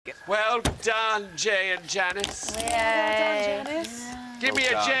Well done, Jay and Janice. Yay. Well done, Janice. Give me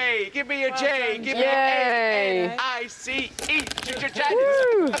a J, give me a J, give me Yay. a A-I-C-E.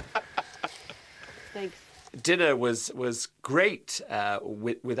 Janice. Thanks. Dinner was great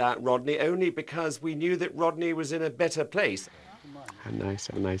without Rodney, only because we knew that Rodney was in a better place. How nice,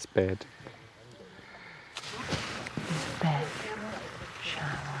 have a nice bed. Bed,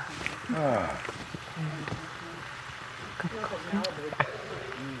 shower. Ah.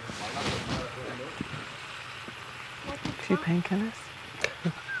 A few painkillers.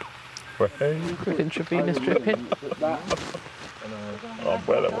 Right. With intravenous dripping. I'm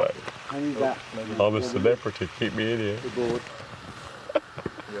well away. I'm a celebrity, keep me in here.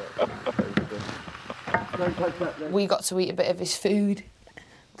 We got to eat a bit of his food.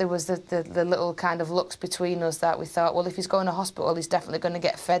 There was the little kind of looks between us that we thought, well, if he's going to hospital, he's definitely going to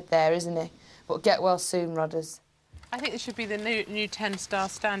get fed there, isn't he? But get well soon, Rodders. I think this should be the new 10-star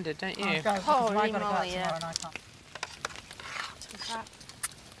standard, don't you? Holy moly, yeah.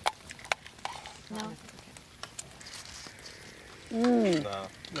 No.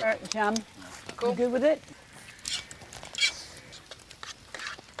 Jam. Cool. You good with it?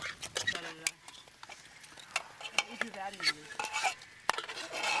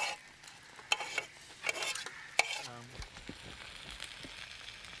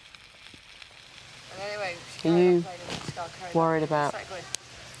 Are you worried about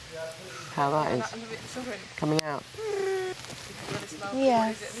how that is coming out?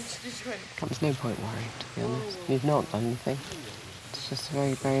 Yes. There's no point worrying, to be honest. You've not done anything. It's just a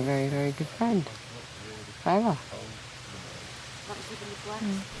very, very, very, very good friend. Forever.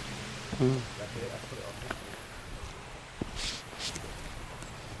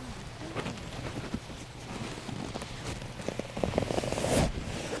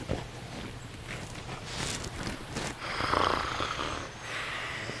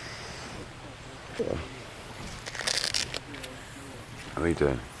 How are you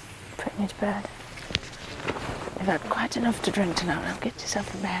doing? Putting you to bed. You've had quite enough to drink tonight. Now get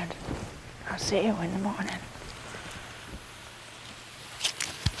yourself in bed. I'll see you in the morning.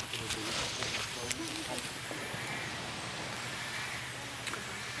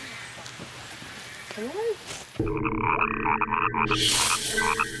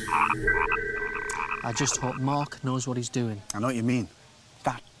 I just hope Mark knows what he's doing. I know what you mean.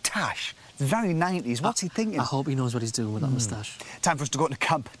 That tash. It's very 90s. What's he thinking? I hope he knows what he's doing with that moustache. Time for us to go to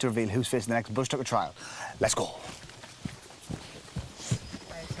camp to reveal who's facing the next Bush Tucker trial. Let's go.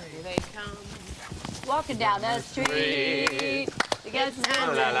 Here they come. Walking down the street. You get some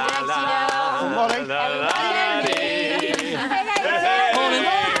hands La, la, next, la, you know. Everybody.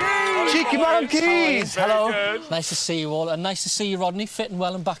 Cheeky monkeys! Hello. Nice to see you all, and nice to see you, Rodney, fit and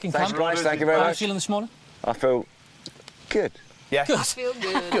well and back in camp. Bryce, thank you very How are you much. feeling this morning? I feel good. Yeah. Good. Feel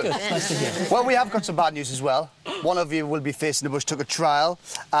good. Good. Nice to hear. Well, we have got some bad news as well. One of you will be facing the Bush Tucker trial.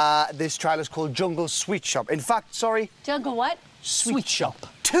 This trial is called Jungle Sweet Shop. In fact, sorry, Jungle what? Sweet Shop.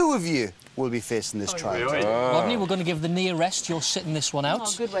 Two of you will be facing this trial. Rodney, we're going to give the knee a rest. You're sitting this one out.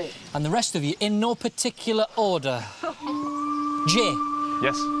 Oh, good weight. And the rest of you, in no particular order. Jay.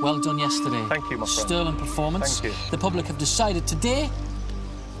 Yes. Well done yesterday. Thank you, my friend. Sterling performance. Thank you. The public have decided today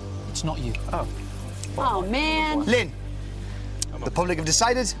it's not you. Oh. Oh, man. Lynn, the public have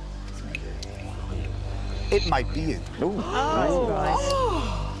decided it might be you.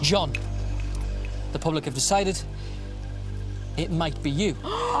 John, the public have decided it might be you.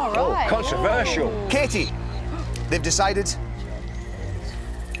 All right. Controversial. Katie, they've decided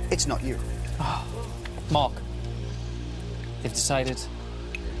it's not you. Mark, they've decided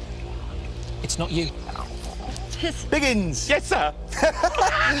it's not you. Biggins, Yes, sir.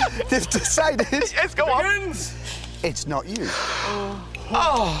 they've decided Yes, go on. it's not you. Anna,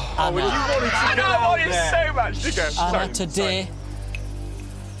 I wanted so much to go. Anna, today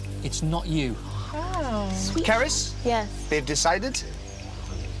it's not you. Keris, Yes. they've decided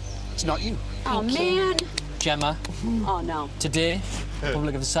it's not you. Oh, man. Gemma, Oh, no. today the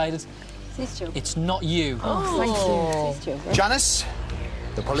public have decided These two. it's not you. Oh. These two. Janice,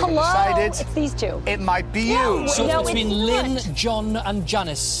 the public Hello. have decided It's these two. it might be you. So No, it's it's between not. Lynn, John and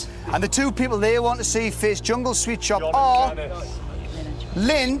Janice. And the two people they want to see face Jungle Sweet Shop are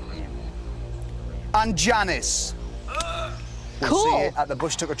Lynn and Janice. We'll Cool. see you at the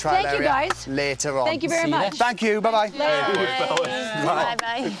Bush Tucker trial Thank you, area guys. later on. Thank you very See you much. there. Thank you. Bye-bye.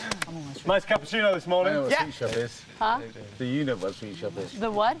 Bye-bye. Nice cappuccino this morning. Yeah. Huh? Do you know what sweet shop is? The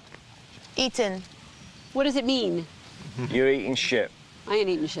what? Eaton. What does it mean? You're eating shit. I ain't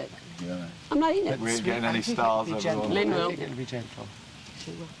eating shit. I'm not eating it. We ain't getting any stars, everyone. Lynn will. Be gentle.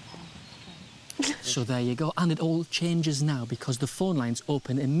 So there you go. And it all changes now because the phone lines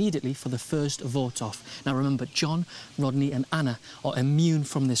open immediately for the first vote off. Now remember, John, Rodney and Anna are immune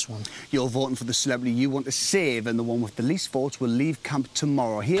from this one. You're voting for the celebrity you want to save, and the one with the least votes will leave camp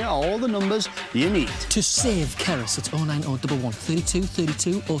tomorrow. Here are all the numbers you need. To save Keris, it's 09011 32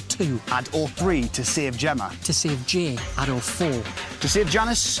 32 02. Add 03 to save Gemma. To save Jay, add 04. To save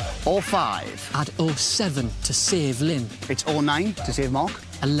Janice, 05. Add 07 to save Lynn. It's 09 to save Mark.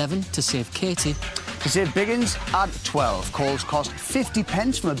 11 to save Katie. To save Biggins, add 12. Calls cost 50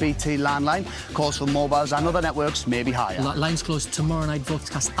 pence from a BT landline. Calls from mobiles and other networks may be higher. Lines closed tomorrow night.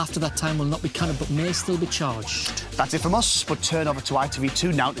 Votecast after that time will not be counted but may still be charged. That's it from us, but turn over to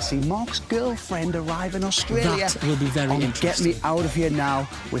ITV2 now to see Mark's girlfriend arrive in Australia. That will be very interesting. Get me out of here now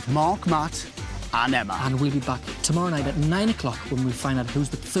with Mark, Matt and Emma. And we'll be back tomorrow night at 9 o'clock when we find out who's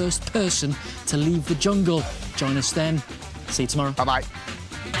the first person to leave the jungle. Join us then. See you tomorrow. Bye-bye.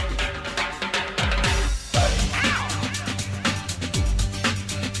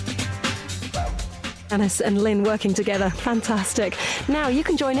 Janice and Lynn working together. Fantastic. Now you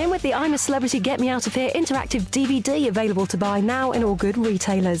can join in with the I'm a Celebrity Get Me Out of Here interactive DVD available to buy now in all good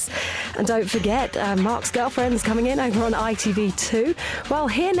retailers. And don't forget, Mark's Girlfriend's coming in over on ITV2. Well,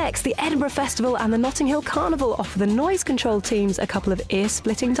 here next, the Edinburgh Festival and the Notting Hill Carnival offer the noise control teams a couple of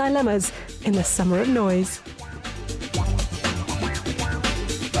ear-splitting dilemmas in the summer of noise.